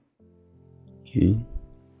You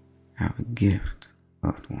have a gift,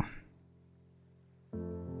 loved one.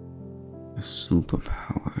 A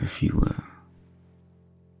superpower, if you will.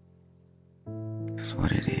 That's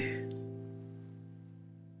what it is.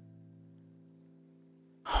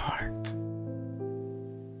 Heart.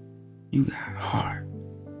 You got heart.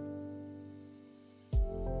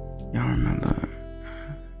 Y'all remember,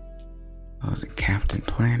 was it Captain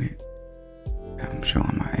Planet? I'm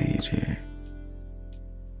showing my age here.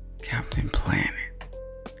 Captain Planet.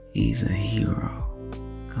 He's a hero.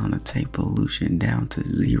 Gonna take pollution down to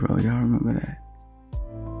zero. Y'all remember that?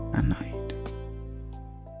 I know you do.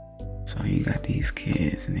 So you got these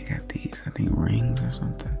kids and they got these, I think, rings or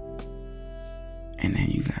something. And then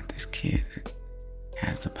you got this kid that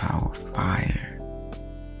has the power of fire.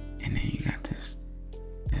 And then you got this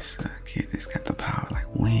kid that's got the power of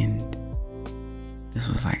like wind. This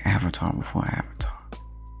was like Avatar before Avatar.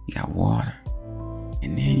 You got water.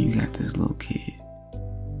 And then you got this little kid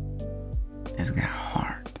that's got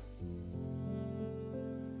heart.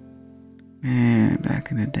 Man, back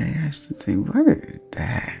in the day, I used to think, what is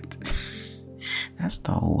that? That's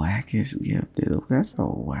the wackest gift. That's a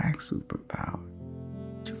whack superpower.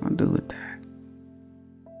 What you gonna do with that?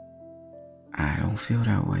 I don't feel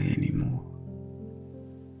that way anymore.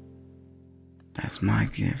 That's my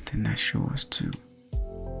gift and that's yours too.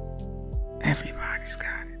 Everybody's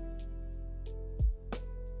got it.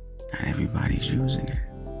 Not everybody's using it.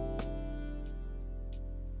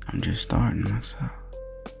 I'm just starting myself.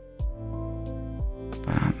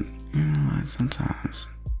 But sometimes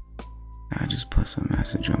I just put some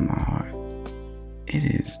message on my heart. It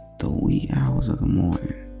is the wee hours of the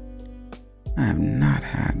morning. I have not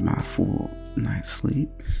had my full night's sleep.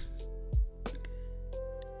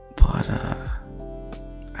 But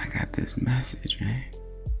I got this message, man.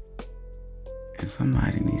 And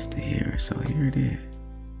somebody needs to hear it, so here it is.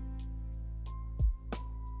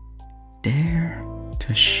 Dare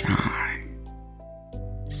to shine.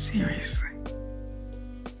 Seriously.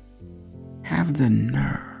 Have the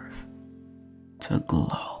nerve to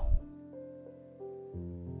glow.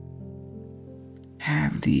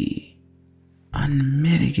 Have the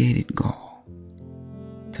unmitigated gall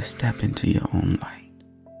to step into your own light.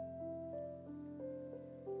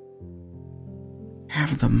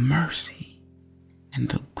 Have the mercy and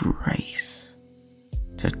the grace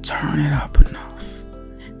to turn it up enough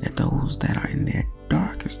that those that are in their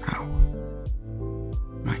darkest hour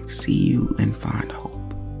might see you and find hope.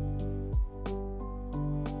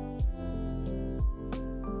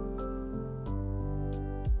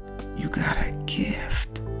 You got a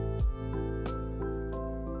gift.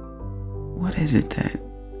 What is it that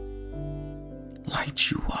lights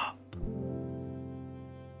you up?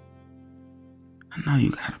 I know you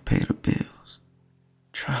gotta pay the bills.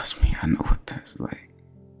 Trust me, I know what that's like.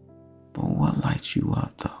 But what lights you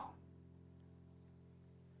up though?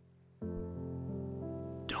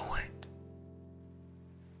 Do it.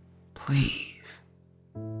 Please.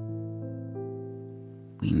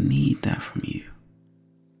 We need that from you.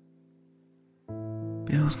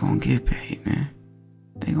 Bills gonna get paid, man.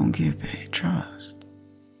 They gonna get paid. Trust.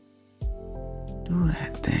 Do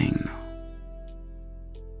that thing though.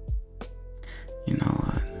 You know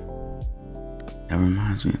what? That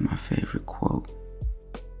reminds me of my favorite quote.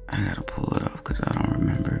 I gotta pull it up because I don't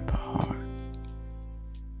remember it by heart.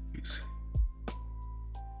 Let me see.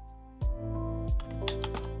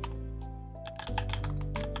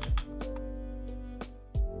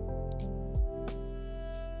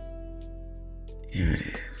 Here it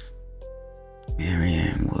is.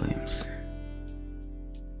 Marianne Williamson.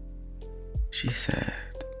 She said,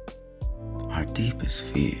 "Our deepest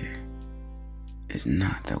fear is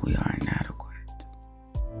not that we are inadequate.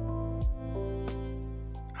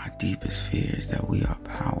 Our deepest fear is that we are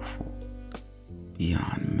powerful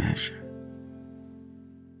beyond measure.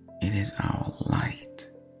 It is our light,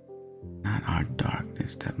 not our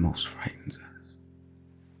darkness, that most frightens us.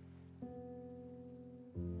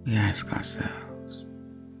 We ask ourselves,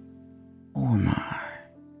 who am I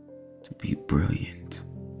to be brilliant,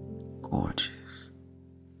 gorgeous,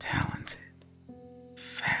 talented,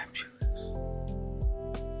 fabulous?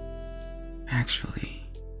 Actually,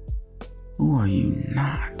 who are you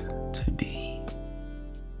not to be?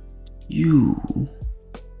 You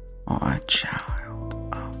are a child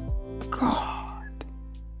of God.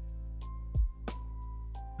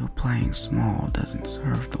 Your playing small doesn't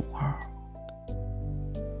serve the world.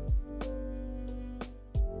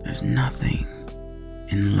 There's nothing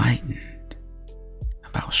enlightened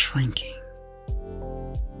about shrinking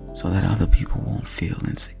so that other people won't feel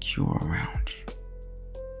insecure around you.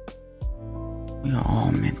 We are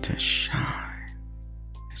all meant to shine,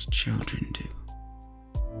 as children do.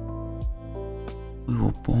 We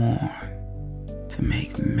were born to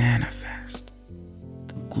make manifest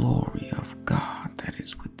the glory of God that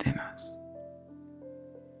is within us.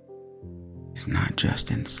 It's not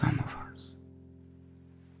just in some of us,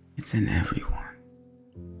 it's in everyone.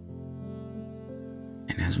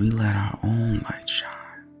 And as we let our own light shine,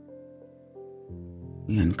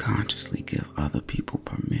 we unconsciously give other people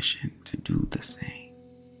permission to do the same.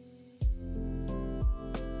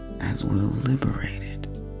 As we're liberated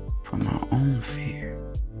from our own fear,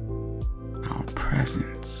 our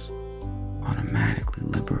presence automatically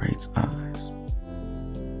liberates others.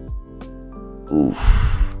 Oof.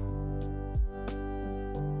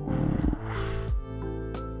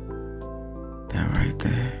 That right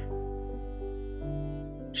there,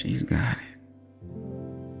 she's got it.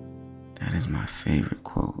 That is my favorite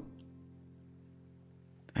quote.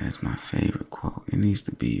 That is my favorite quote. It needs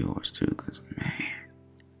to be yours too, because man,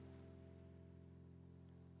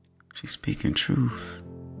 she's speaking truth.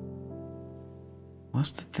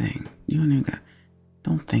 What's the thing?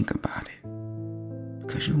 Don't think about it,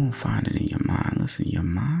 because you won't find it in your mind. Listen, your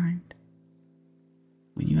mind,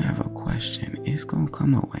 when you have a question, it's going to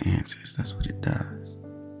come up with answers. That's what it does.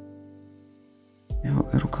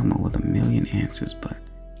 It'll come up with a million answers, but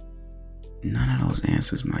none of those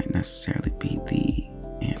answers might necessarily be the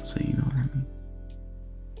answer, you know what I mean?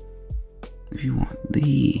 If you want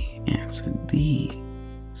the answer, the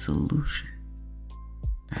solution,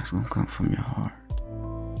 that's going to come from your heart.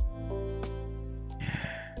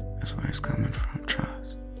 Yeah, that's where it's coming from,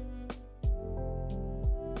 trust.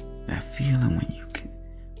 That feeling when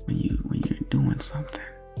you're doing something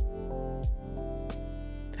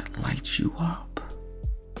that lights you up.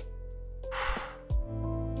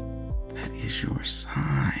 That is your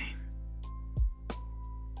sign.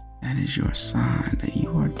 That is your sign that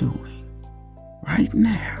you are doing right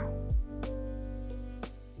now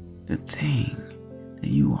the thing that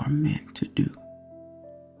you are meant to do.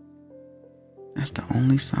 That's the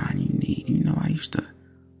only sign you need. You know, I used to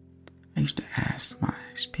ask my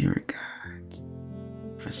spirit guides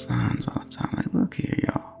for signs all the time. Like, look here,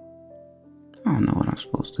 y'all. I don't know what I'm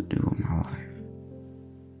supposed to do in my life.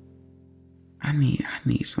 I need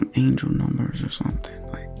some angel numbers or something.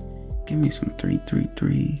 Like, give me some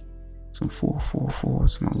 333, some 444,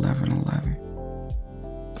 some 1111.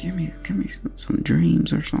 Give me some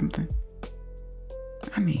dreams or something.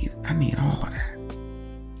 I need all of that.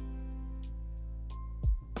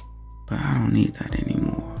 But I don't need that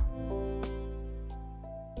anymore.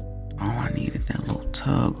 All I need is that little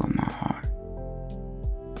tug on my heart.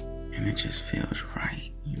 And it just feels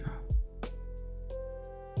right, you know.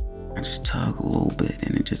 I just tug a little bit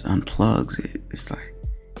and it just unplugs it. It's like,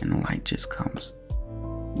 and the light just comes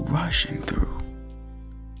rushing through.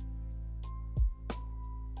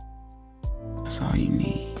 That's all you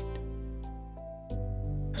need.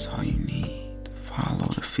 That's all you need. Follow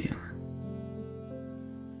the feeling.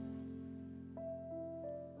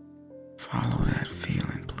 Follow that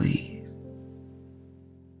feeling, please.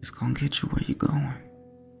 It's gonna get you where you're going.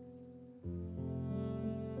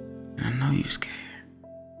 And I know you're scared,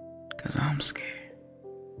 because I'm scared.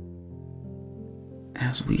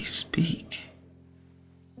 As we speak,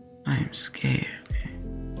 I am scared,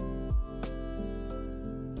 man.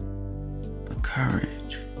 But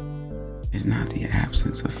courage is not the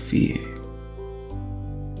absence of fear.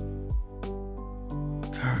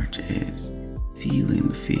 Courage is feeling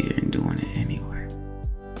the fear and doing it anyway.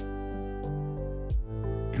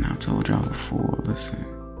 And I've told y'all before, listen,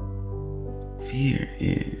 fear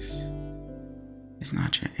it's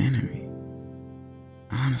not your enemy.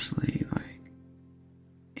 Honestly, like,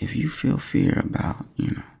 if you feel fear about,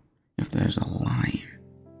 if there's a lion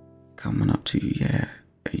coming up to you, yeah,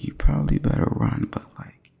 you probably better run. But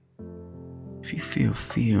like, if you feel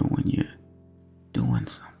fear when you're doing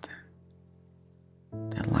something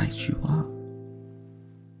that lights you up,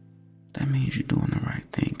 that means you're doing the right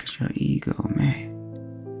thing, because your ego, man,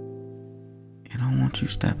 it don't want you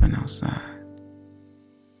stepping outside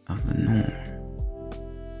of the norm.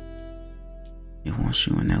 It wants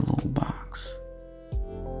you in that little box.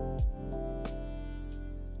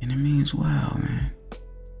 And it means well, man.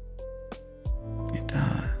 It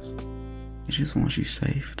does. It just wants you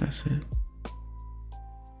safe, that's it.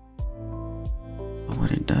 But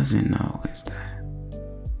what it doesn't know is that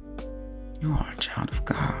you are a child of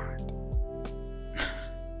God.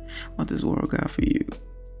 What does the world got for you?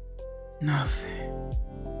 Nothing.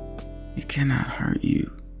 It cannot hurt you.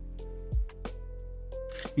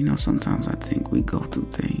 Sometimes I think we go through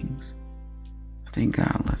things. I think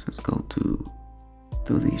God lets us go through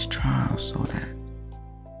these trials so that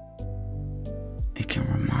it can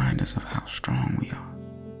remind us of how strong we are.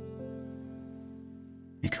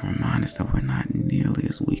 It can remind us that we're not nearly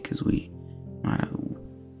as weak as we might have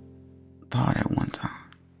thought at one time.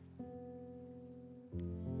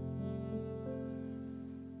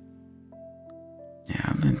 Yeah,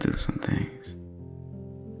 I've been through some things.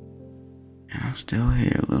 And I'm still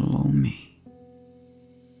here, little old me.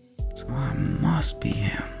 So I must be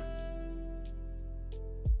him.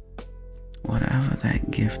 Whatever that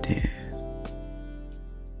gift is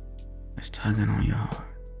that's tugging on your heart,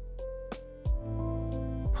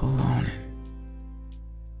 pull on it.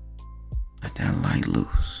 Let that light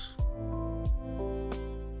loose.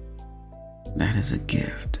 That is a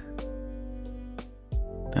gift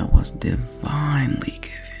that was divinely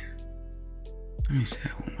given. Let me say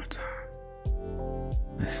that one more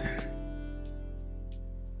time. Listen.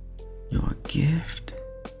 Your gift,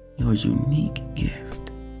 your unique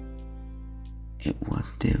gift, it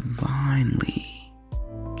was divinely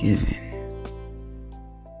given.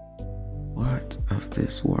 What of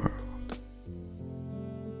this world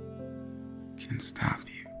can stop